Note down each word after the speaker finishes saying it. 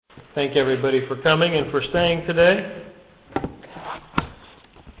Thank everybody for coming and for staying today.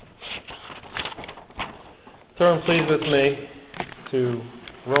 Turn please with me to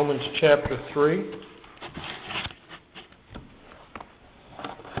Romans chapter 3.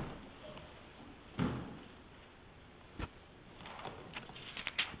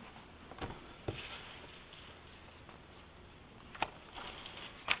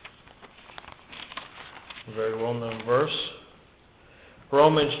 A very well-known verse.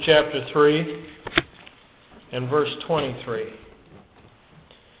 Romans chapter 3 and verse 23.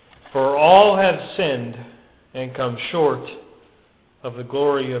 For all have sinned and come short of the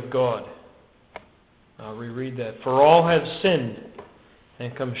glory of God. I'll reread that. For all have sinned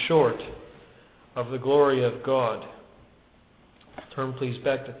and come short of the glory of God. Turn please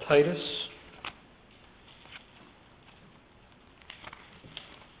back to Titus.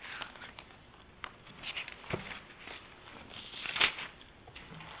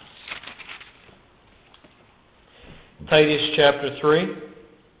 Titus chapter 3.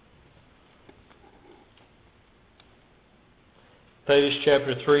 Titus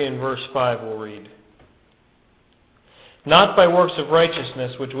chapter 3 and verse 5 we'll read. Not by works of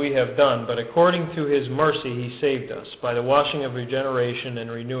righteousness which we have done, but according to His mercy He saved us, by the washing of regeneration and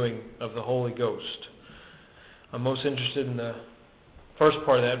renewing of the Holy Ghost. I'm most interested in the first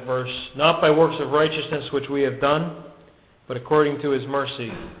part of that verse. Not by works of righteousness which we have done, but according to His mercy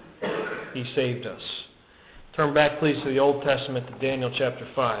He saved us. Turn back please to the Old Testament, to Daniel chapter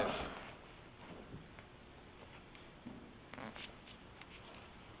 5.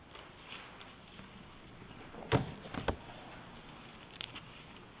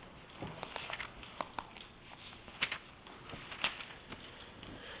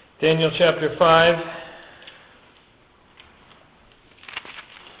 Daniel chapter 5.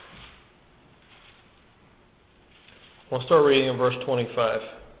 We'll start reading in verse 25.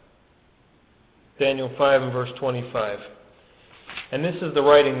 Daniel 5 and verse 25. And this is the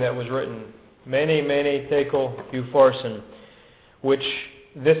writing that was written. Mene, mene, tekel, upharsin. Which,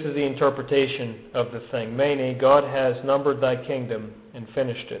 this is the interpretation of the thing. Mene, God has numbered thy kingdom and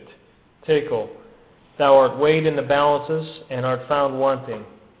finished it. Tekel, thou art weighed in the balances and art found wanting.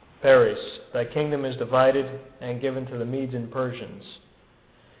 Peres, thy kingdom is divided and given to the Medes and Persians.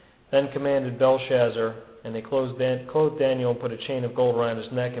 Then commanded Belshazzar, and they clothed Daniel and put a chain of gold around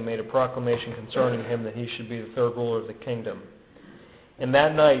his neck and made a proclamation concerning him that he should be the third ruler of the kingdom. And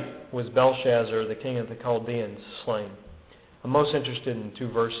that night was Belshazzar, the king of the Chaldeans, slain. I'm most interested in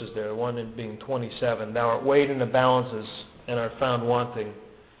two verses there, one being 27. Thou art weighed in the balances and art found wanting.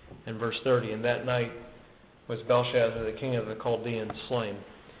 And verse 30, and that night was Belshazzar, the king of the Chaldeans, slain.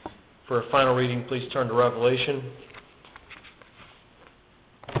 For a final reading, please turn to Revelation.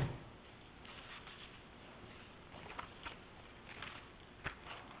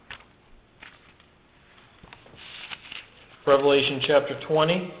 Revelation chapter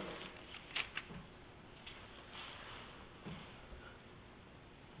 20.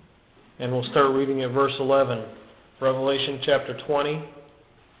 And we'll start reading at verse 11. Revelation chapter 20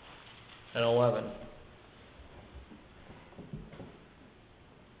 and 11.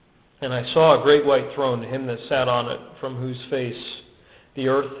 And I saw a great white throne, and him that sat on it, from whose face the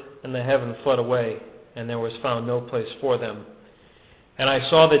earth and the heaven fled away, and there was found no place for them. And I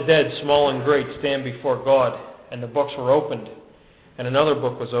saw the dead, small and great, stand before God, and the books were opened. And another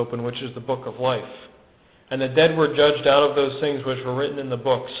book was opened, which is the book of life. And the dead were judged out of those things which were written in the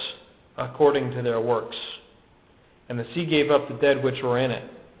books, according to their works. And the sea gave up the dead which were in it,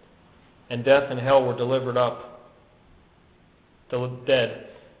 and death and hell were delivered up, the dead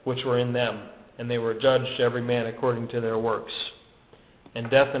which were in them, and they were judged every man according to their works. And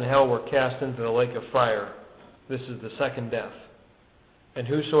death and hell were cast into the lake of fire. This is the second death. And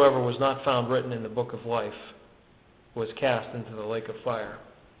whosoever was not found written in the book of life was cast into the lake of fire.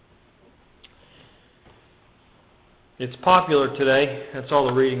 It's popular today. That's all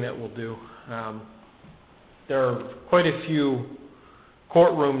the reading that we'll do. There are quite a few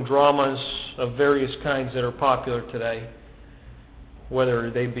courtroom dramas of various kinds that are popular today,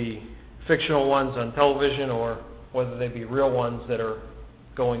 whether they be fictional ones on television or whether they be real ones that are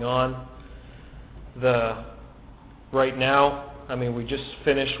going on. Right now, we just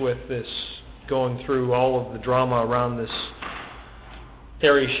finished with this, going through all of the drama around this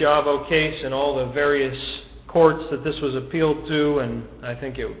Terri Schiavo case and all the various courts that this was appealed to, and I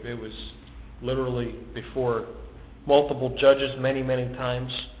think it was literally before multiple judges many, many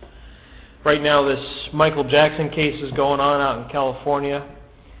times. Right now, this Michael Jackson case is going on out in California.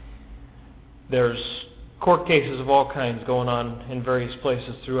 There's court cases of all kinds going on in various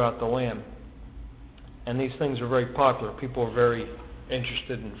places throughout the land. And these things are very popular. People are very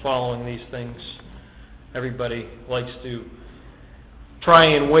interested in following these things. Everybody likes to try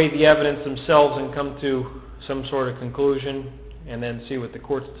and weigh the evidence themselves and come to some sort of conclusion and then see what the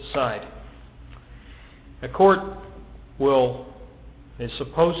courts decide. A court is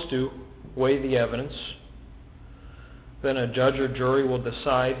supposed to weigh the evidence. Then a judge or jury will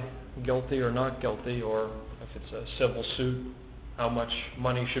decide guilty or not guilty, or if it's a civil suit, how much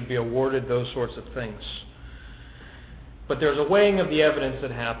money should be awarded, those sorts of things. But there's a weighing of the evidence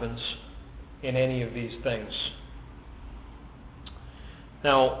that happens in any of these things.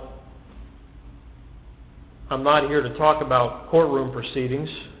 Now, I'm not here to talk about courtroom proceedings,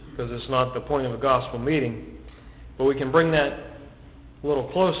 because it's not the point of a gospel meeting, but we can bring that a little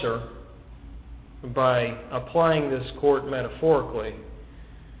closer by applying this court metaphorically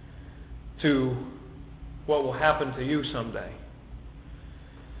to what will happen to you someday.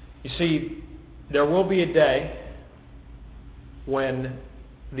 You see, there will be a day when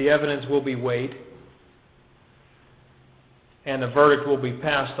the evidence will be weighed and a verdict will be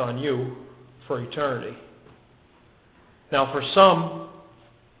passed on you for eternity. Now, for some,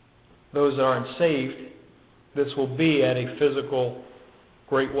 those that aren't saved, this will be at a physical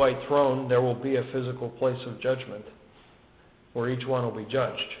great white throne. There will be a physical place of judgment where each one will be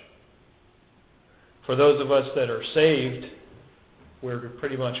judged. For those of us that are saved, we're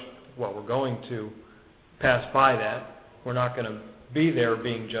pretty much, we're going to pass by that. We're not going to be there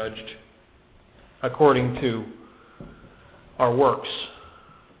being judged according to our works.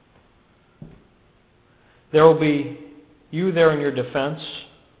 There will be you there in your defense,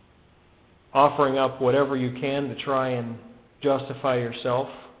 offering up whatever you can to try and justify yourself.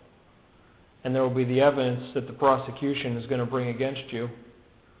 And there will be the evidence that the prosecution is going to bring against you,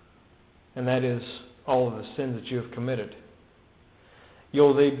 and that is all of the sins that you have committed.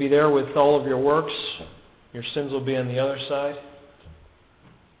 You'll be there with all of your works. Your sins will be on the other side.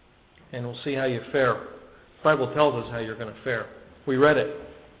 And we'll see how you fare. The Bible tells us how you're going to fare. We read it.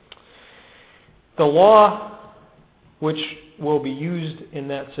 The law which will be used in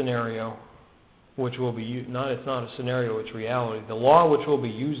that scenario, which will be it's not a scenario, it's reality. The law which will be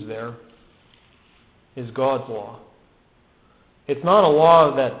used there is God's law. It's not a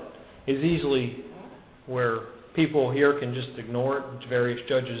law that is easily where people here can just ignore it, which various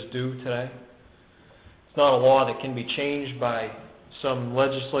judges do today. It's not a law that can be changed by some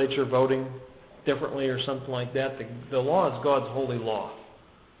legislature voting differently or something like that. The law is God's holy law.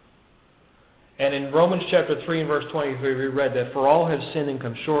 And in Romans chapter 3 and verse 23, we read that for all have sinned and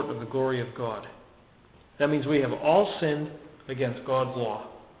come short of the glory of God. That means we have all sinned against God's law.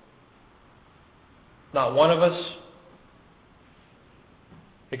 Not one of us,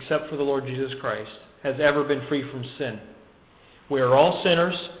 except for the Lord Jesus Christ, has ever been free from sin. We are all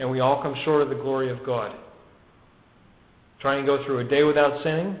sinners, and we all come short of the glory of God. Trying to go through a day without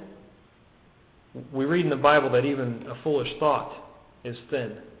sinning, we read in the Bible that even a foolish thought is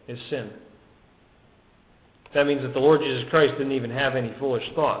sin. That means that the Lord Jesus Christ didn't even have any foolish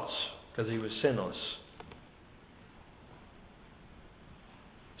thoughts, because He was sinless.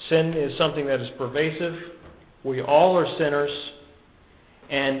 Sin is something that is pervasive. We all are sinners.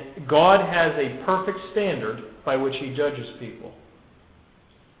 And God has a perfect standard by which He judges people.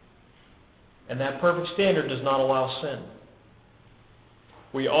 And that perfect standard does not allow sin.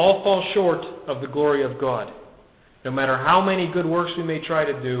 We all fall short of the glory of God. No matter how many good works we may try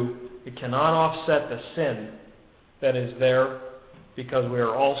to do, it cannot offset the sin that is there, because we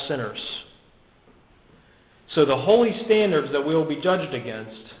are all sinners. So the holy standards that we will be judged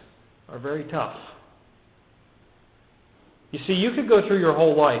against are very tough. You see, you could go through your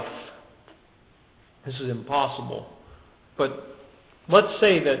whole life. This is impossible. But let's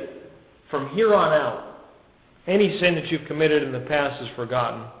say that from here on out, any sin that you've committed in the past is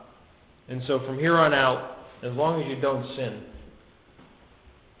forgotten. And so from here on out, as long as you don't sin,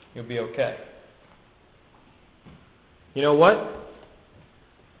 you'll be okay. You know what?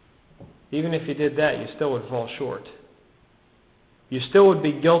 Even if you did that, you still would fall short. You still would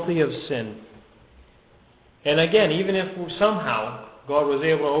be guilty of sin. And again, even if somehow God was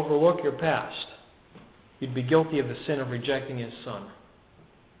able to overlook your past, you'd be guilty of the sin of rejecting His Son.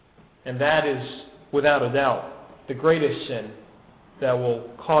 And that is, without a doubt, the greatest sin that will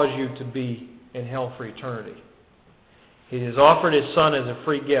cause you to be in hell for eternity. He has offered His Son as a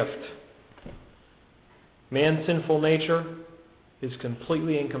free gift. Man's sinful nature is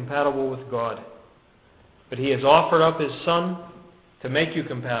completely incompatible with God. But He has offered up His Son to make you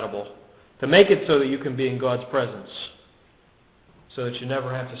compatible, to make it so that you can be in God's presence, so that you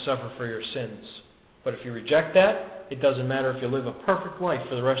never have to suffer for your sins. But if you reject that, it doesn't matter if you live a perfect life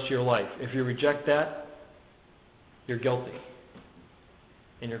for the rest of your life. If you reject that, you're guilty.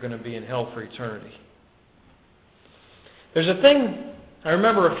 and you're going to be in hell for eternity. There's a thing, I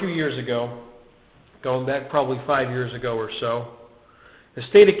remember a few years ago, going back probably 5 years ago or so, the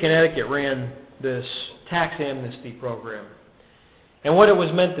state of Connecticut ran this tax amnesty program. And what it was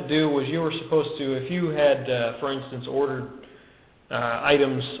meant to do was you were supposed to, if you had, for instance, ordered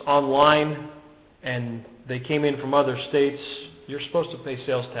items online and they came in from other states, you're supposed to pay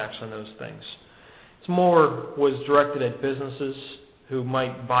sales tax on those things. It's more was directed at businesses who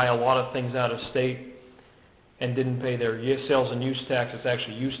might buy a lot of things out of state and didn't pay their sales and use tax. It's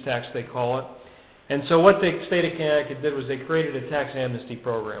actually use tax they call it. And so what the state of Connecticut did was they created a tax amnesty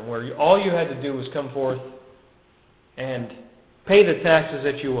program where all you had to do was come forth and pay the taxes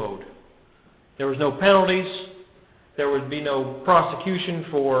that you owed. There was no penalties. There would be no prosecution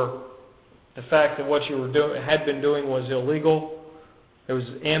for the fact that what you were had been doing was illegal. There was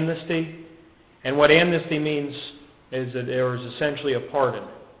amnesty. And what amnesty means is that there was essentially a pardon.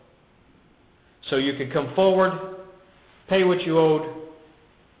 So you could come forward, pay what you owed,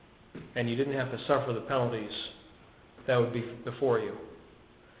 and you didn't have to suffer the penalties that would be before you.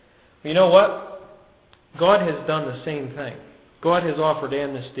 You know what? God has done the same thing. God has offered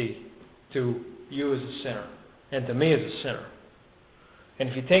amnesty to you as a sinner and to me as a sinner. And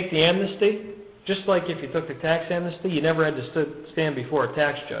if you take the amnesty, just like if you took the tax amnesty, you never had to stand before a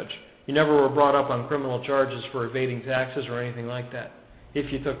tax judge. You never were brought up on criminal charges for evading taxes or anything like that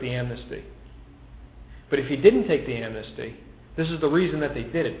if you took the amnesty. But if you didn't take the amnesty, this is the reason that they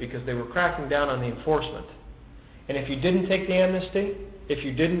did it, because they were cracking down on the enforcement. And if you didn't take the amnesty, if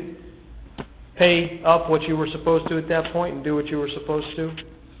you didn't pay up what you were supposed to at that point and do what you were supposed to,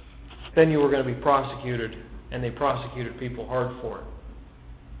 then you were going to be prosecuted, and they prosecuted people hard for it.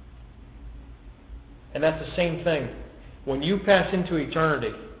 And that's the same thing. When you pass into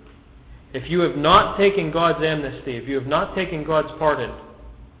eternity, if you have not taken God's amnesty, if you have not taken God's pardon,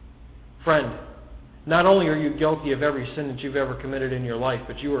 friend, not only are you guilty of every sin that you've ever committed in your life,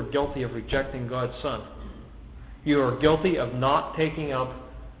 but you are guilty of rejecting God's Son. You are guilty of not taking up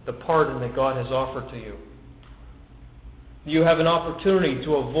the pardon that God has offered to you. You have an opportunity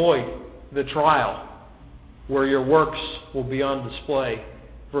to avoid the trial where your works will be on display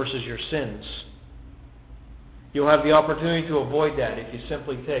versus your sins. You'll have the opportunity to avoid that if you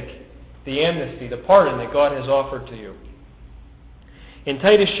simply take the amnesty, the pardon that God has offered to you. In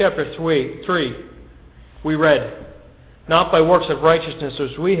Titus chapter 3, we read, "Not by works of righteousness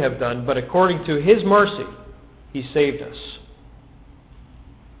as we have done, but according to His mercy, He saved us."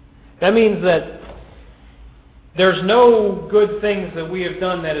 That means that there's no good things that we have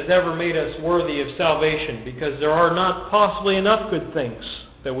done that has ever made us worthy of salvation, because there are not possibly enough good things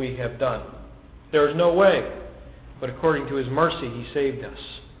that we have done. There is no way. But according to His mercy, He saved us.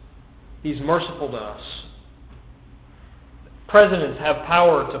 He's merciful to us. Presidents have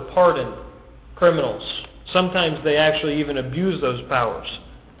power to pardon criminals. Sometimes they actually even abuse those powers,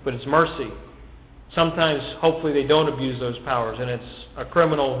 but it's mercy. Sometimes, hopefully, they don't abuse those powers, and it's a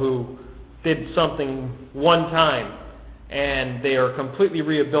criminal who did something one time, and they are completely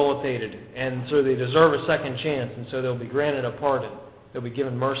rehabilitated, and so they deserve a second chance, and so they'll be granted a pardon. They'll be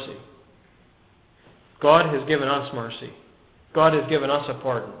given mercy. God has given us mercy. God has given us a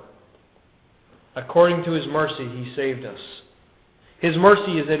pardon. According to His mercy, He saved us. His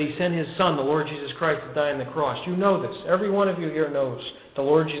mercy is that He sent His Son, the Lord Jesus Christ, to die on the cross. You know this. Every one of you here knows the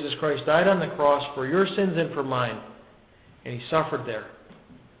Lord Jesus Christ died on the cross for your sins and for mine. And He suffered there.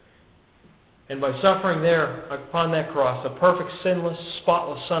 And by suffering there upon that cross, a perfect, sinless,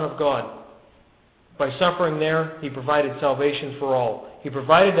 spotless Son of God, by suffering there, He provided salvation for all. He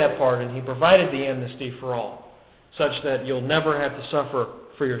provided that pardon. He provided the amnesty for all, such that you'll never have to suffer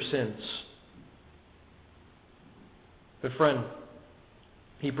for your sins. But friend,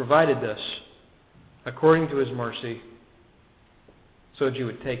 He provided this according to His mercy so that you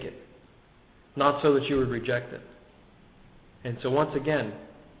would take it, not so that you would reject it. And so once again,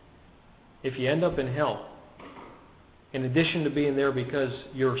 if you end up in hell, in addition to being there because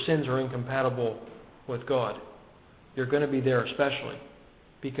your sins are incompatible with God, you're going to be there especially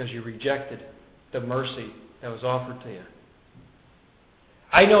because you rejected the mercy that was offered to you.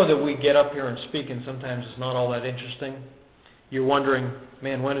 I know that we get up here and speak, and sometimes it's not all that interesting. You're wondering,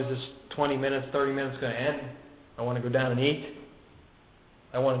 man, when is this 20 minutes, 30 minutes going to end? I want to go down and eat.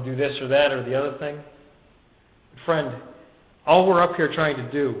 I want to do this or that or the other thing. Friend, all we're up here trying to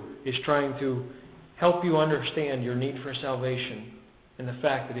do is trying to help you understand your need for salvation and the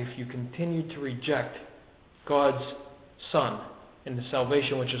fact that if you continue to reject God's Son and the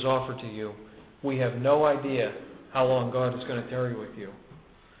salvation which is offered to you, we have no idea how long God is going to tarry with you.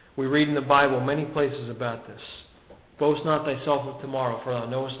 We read in the Bible many places about this. Boast not thyself of tomorrow, for thou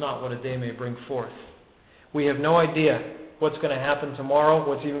knowest not what a day may bring forth. We have no idea what's going to happen tomorrow,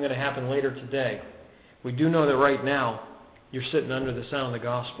 what's even going to happen later today. We do know that right now you're sitting under the sound of the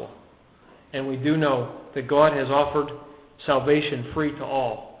gospel. And we do know that God has offered salvation free to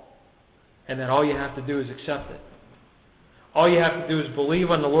all. And that all you have to do is accept it. All you have to do is believe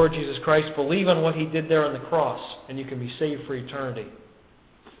on the Lord Jesus Christ, believe on what He did there on the cross, and you can be saved for eternity.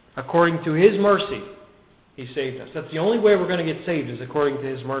 According to His mercy, He saved us. That's the only way we're going to get saved, is according to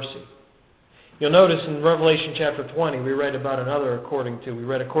His mercy. You'll notice in Revelation chapter 20, we read about another according to. We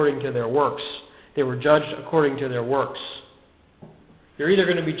read according to their works. They were judged according to their works. You're either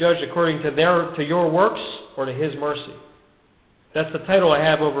going to be judged according to your works or to His mercy. That's the title I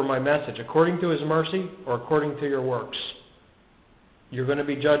have over my message, according to His mercy or according to your works. You're going to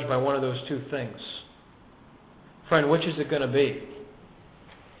be judged by one of those two things. Friend, which is it going to be?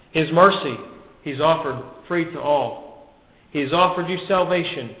 His mercy, He's offered free to all. He's offered you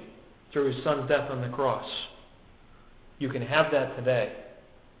salvation through His Son's death on the cross. You can have that today.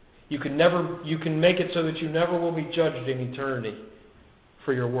 You can make it so that you never will be judged in eternity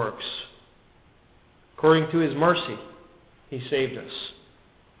for your works. According to His mercy, He saved us.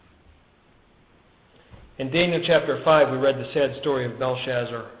 In Daniel chapter 5, we read the sad story of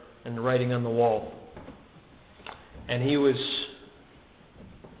Belshazzar and the writing on the wall. And he was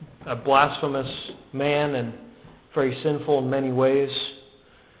a blasphemous man and very sinful in many ways.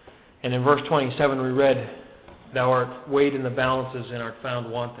 And in verse 27 we read, "Thou art weighed in the balances and art found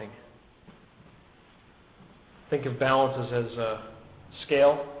wanting." Think of balances as a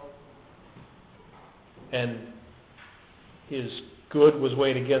scale. And his good was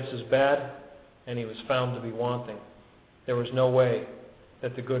weighed against his bad, and he was found to be wanting. There was no way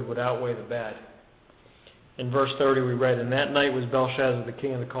that the good would outweigh the bad. In verse 30 we read, "And that night was Belshazzar the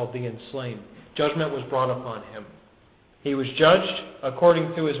king of the Chaldeans slain." Judgment was brought upon him. He was judged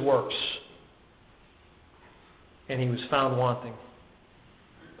according to his works, and he was found wanting.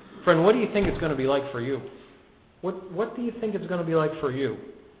 Friend, what do you think it's going to be like for you? What do you think it's going to be like for you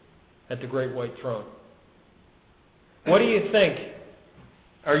at the great white throne? What do you think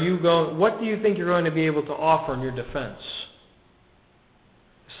what do you think you're going to be able to offer in your defense?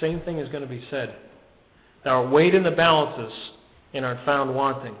 The same thing is going to be said. Thou art weighed in the balances and art found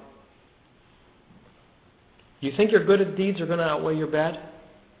wanting. Do you think your good deeds are going to outweigh your bad?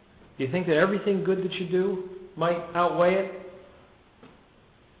 Do you think that everything good that you do might outweigh it?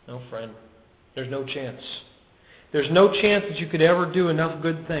 No, friend. There's no chance. There's no chance that you could ever do enough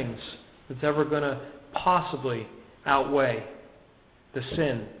good things that's ever going to possibly outweigh the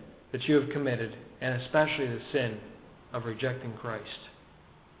sin that you have committed, and especially the sin of rejecting Christ.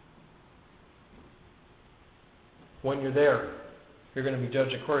 When you're there, you're going to be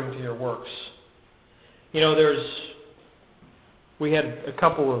judged according to your works. You know, we had a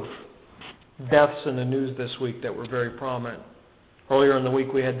couple of deaths in the news this week that were very prominent. Earlier in the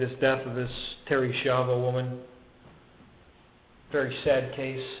week we had this death of this Terri Schiavo woman. Very sad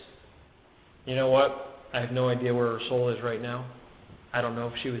case. You know what? I have no idea where her soul is right now. I don't know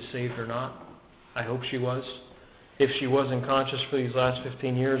if she was saved or not. I hope she was. If she was unconscious for these last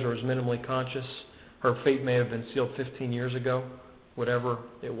 15 years or was minimally conscious, her fate may have been sealed 15 years ago, whatever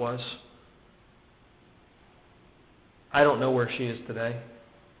it was. I don't know where she is today.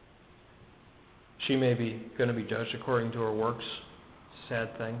 She may be going to be judged according to her works.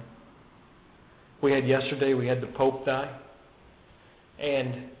 Sad thing. We had the Pope die.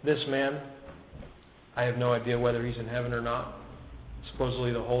 And this man, I have no idea whether he's in heaven or not.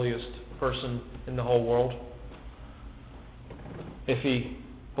 Supposedly the holiest person in the whole world. If he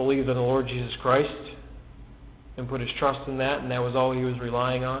believed in the Lord Jesus Christ and put his trust in that, and that was all he was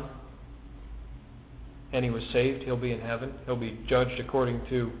relying on, and he was saved, he'll be in heaven. He'll be judged according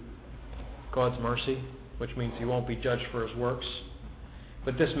to God's mercy, which means he won't be judged for his works.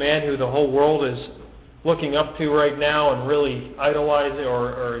 But this man who the whole world is looking up to right now and really idolizing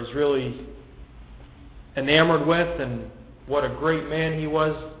or is really enamored with, and what a great man he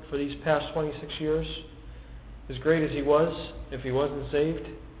was for these past 26 years, as great as he was, if he wasn't saved,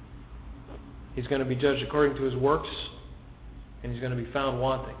 he's going to be judged according to his works, and he's going to be found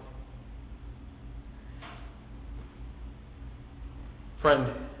wanting.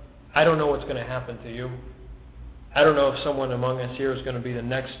 Friend, I don't know what's going to happen to you. I don't know if someone among us here is going to be the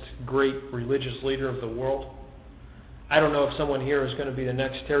next great religious leader of the world. I don't know if someone here is going to be the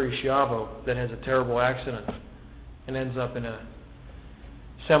next Terri Schiavo that has a terrible accident and ends up in a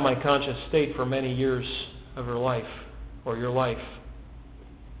semi-conscious state for many years of her life or your life.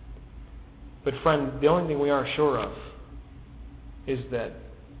 But friend, the only thing we are sure of is that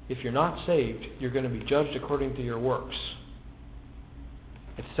if you're not saved, you're going to be judged according to your works.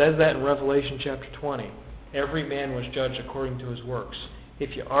 It says that in Revelation chapter 20. Every man was judged according to his works.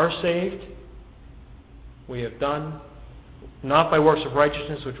 If you are saved, we have done, not by works of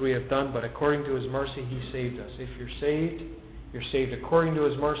righteousness which we have done, but according to His mercy He saved us. If you're saved according to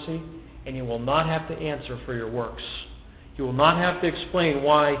His mercy, and you will not have to answer for your works. You will not have to explain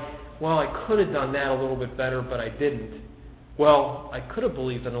why, well, I could have done that a little bit better, but I didn't. Well, I could have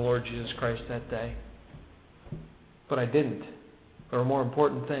believed in the Lord Jesus Christ that day, but I didn't. There were more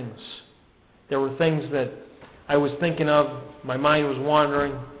important things. There were things that I was thinking of, my mind was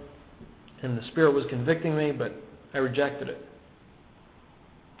wandering, and the Spirit was convicting me, but I rejected it.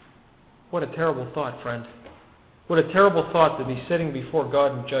 What a terrible thought, friend. What a terrible thought to be sitting before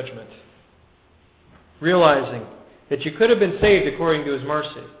God in judgment, realizing that you could have been saved according to His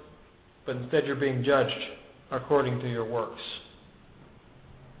mercy, but instead you're being judged according to your works.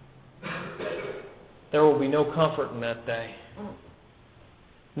 There will be no comfort in that day.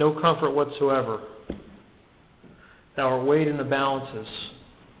 No comfort whatsoever. Thou art weighed in the balances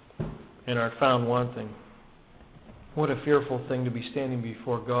and art found wanting. What a fearful thing to be standing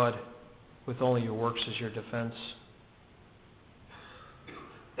before God with only your works as your defense.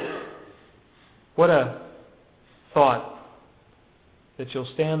 What a thought that you'll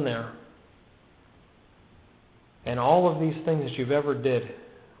stand there and all of these things that you've ever did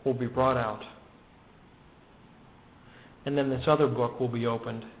will be brought out. And then this other book will be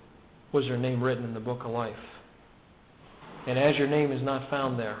opened. Was your name written in the book of life? And as your name is not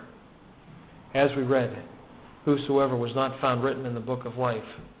found there, as we read, whosoever was not found written in the book of life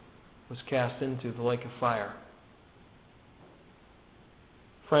was cast into the lake of fire.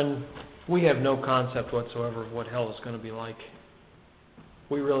 Friend, we have no concept whatsoever of what hell is going to be like.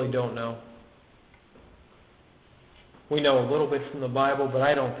 We really don't know. We know a little bit from the Bible, but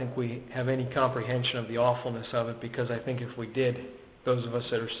I don't think we have any comprehension of the awfulness of it, because I think if we did, those of us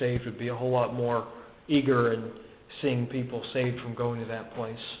that are saved would be a whole lot more eager in seeing people saved from going to that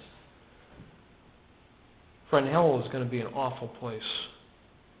place. Friend, hell is going to be an awful place.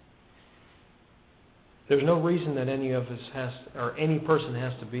 There's no reason that any of us or any person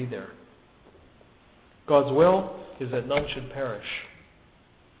has to be there. God's will is that none should perish.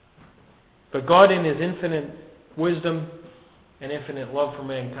 But God, in His infinite wisdom and infinite love for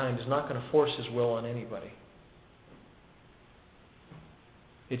mankind, is not going to force His will on anybody.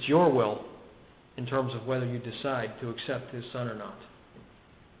 It's your will in terms of whether you decide to accept His Son or not.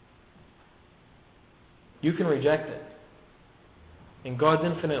 You can reject it. In God's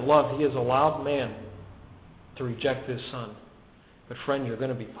infinite love, He has allowed man to reject His Son. But friend, you're going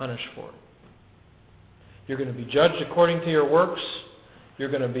to be punished for it. You're going to be judged according to your works. They're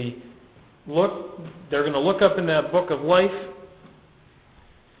going to look up in that book of life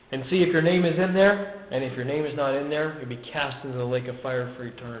and see if your name is in there. And if your name is not in there, you'll be cast into the lake of fire for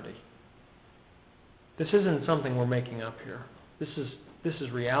eternity. This isn't something we're making up here. This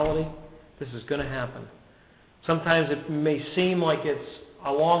is reality. This is going to happen. Sometimes it may seem like it's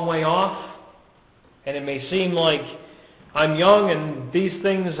a long way off, and it may seem like I'm young and these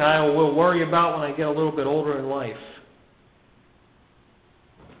things I will worry about when I get a little bit older in life.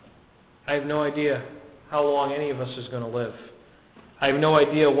 I have no idea how long any of us is going to live. I have no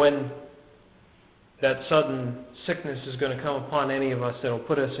idea when that sudden sickness is going to come upon any of us that will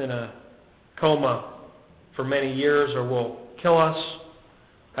put us in a coma for many years or will kill us.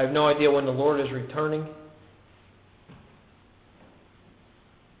 I have no idea when the Lord is returning.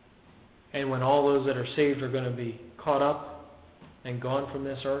 And when all those that are saved are going to be caught up and gone from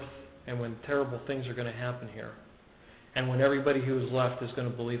this earth, and when terrible things are going to happen here, and when everybody who is left is going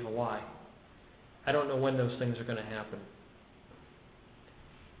to believe a lie. I don't know when those things are going to happen.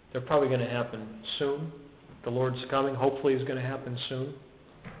 They're probably going to happen soon. The Lord's coming hopefully is going to happen soon,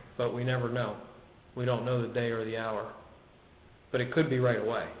 but we never know. We don't know the day or the hour. But it could be right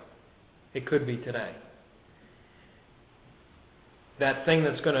away. It could be today. That thing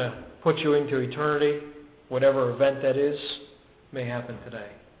that's going to put you into eternity, whatever event that is, may happen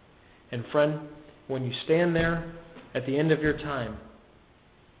today. And friend, when you stand there at the end of your time,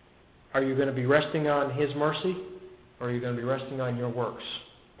 are you going to be resting on His mercy, or are you going to be resting on your works?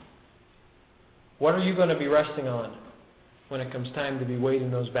 What are you going to be resting on when it comes time to be weighed in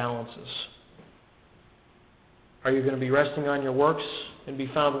those balances? Are you going to be resting on your works and be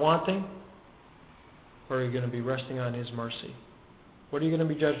found wanting, or are you going to be resting on His mercy? What are you going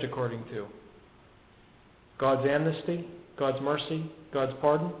to be judged according to? God's amnesty, God's mercy, God's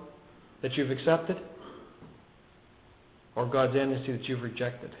pardon that you've accepted, or God's amnesty that you've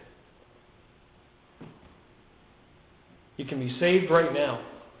rejected? You can be saved right now.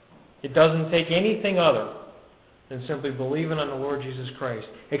 It doesn't take anything other than simply believing on the Lord Jesus Christ,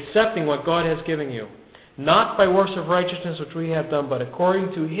 accepting what God has given you, not by works of righteousness which we have done, but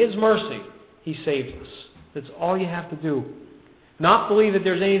according to His mercy, He saved us. That's all you have to do. Not believe that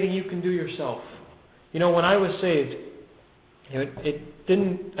there's anything you can do yourself. You know, when I was saved, I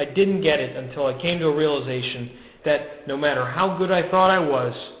didn't get it until I came to a realization that no matter how good I thought I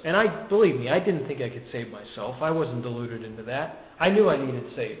was, and believe me, I didn't think I could save myself. I wasn't deluded into that. I knew I needed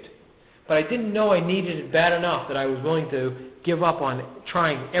saved. But I didn't know I needed it bad enough that I was willing to give up on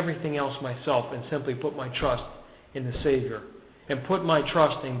trying everything else myself and simply put my trust in the Savior and put my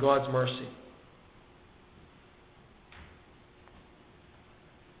trust in God's mercy.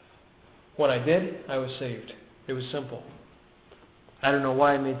 When I did, I was saved. It was simple. I don't know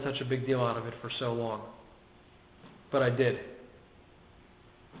why I made such a big deal out of it for so long. But I did.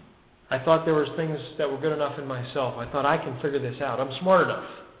 I thought there was things that were good enough in myself. I thought I can figure this out. I'm smart enough.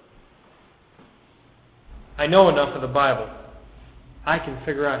 I know enough of the Bible. I can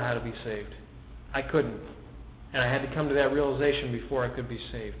figure out how to be saved. I couldn't. And I had to come to that realization before I could be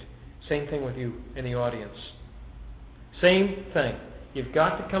saved. Same thing with you in the audience. Same thing. You've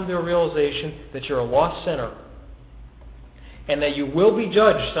got to come to a realization that you're a lost sinner and that you will be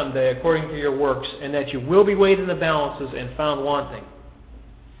judged someday according to your works and that you will be weighed in the balances and found wanting.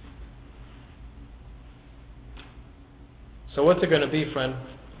 So what's it going to be, friend?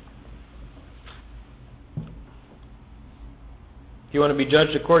 Do you want to be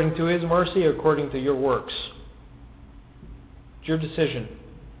judged according to His mercy or according to your works? It's your decision.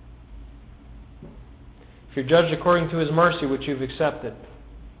 If you're judged according to His mercy, which you've accepted,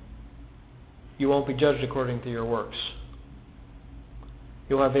 you won't be judged according to your works.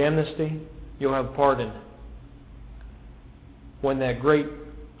 You'll have amnesty. You'll have pardon. When that great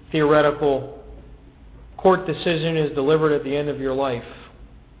theoretical court decision is delivered at the end of your life,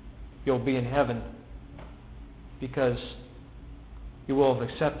 you'll be in heaven because you will have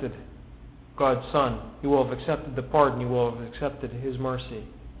accepted God's Son. You will have accepted the pardon. You will have accepted His mercy.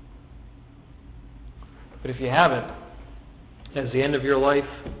 But if you haven't, at the end of your life,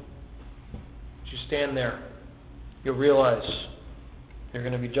 as you stand there, you'll realize you're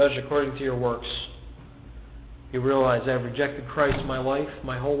going to be judged according to your works. You realize I've rejected Christ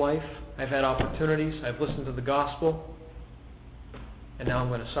my whole life. I've had opportunities. I've listened to the gospel. And now I'm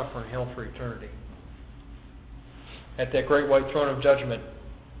going to suffer in hell for eternity. At that great white throne of judgment,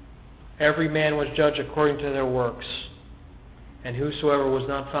 every man was judged according to their works. And whosoever was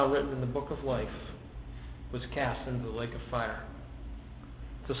not found written in the book of life was cast into the lake of fire.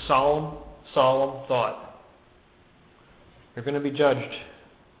 It's a solemn, solemn thought. You're going to be judged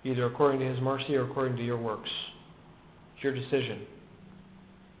either according to His mercy or according to your works. It's your decision.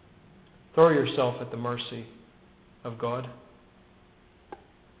 Throw yourself at the mercy of God.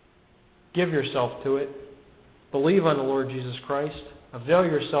 Give yourself to it. Believe on the Lord Jesus Christ. Avail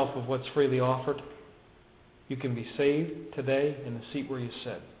yourself of what's freely offered. You can be saved today in the seat where you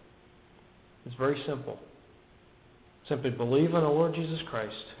sit. It's very simple. Simply believe on the Lord Jesus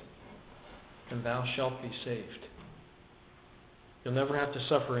Christ, and thou shalt be saved. You'll never have to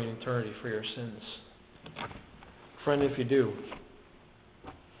suffer in eternity for your sins. Friend, if you do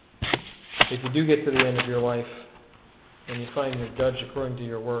get to the end of your life and you find you're judged according to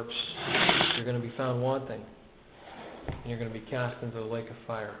your works, you're going to be found wanting, and you're going to be cast into the lake of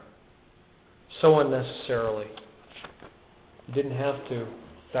fire. So unnecessarily. You didn't have to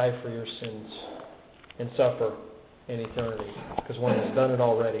die for your sins and suffer in eternity, because one has done it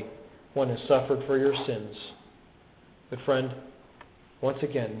already. One has suffered for your sins. But friend, once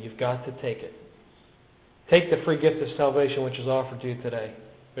again, you've got to take it. Take the free gift of salvation which is offered to you today.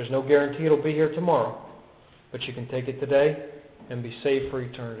 There's no guarantee it'll be here tomorrow, but you can take it today and be saved for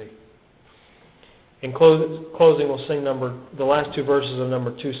eternity. In closing, we'll sing the last two verses of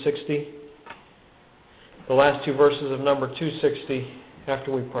number 260. The last two verses of number 260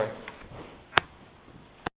 after we pray.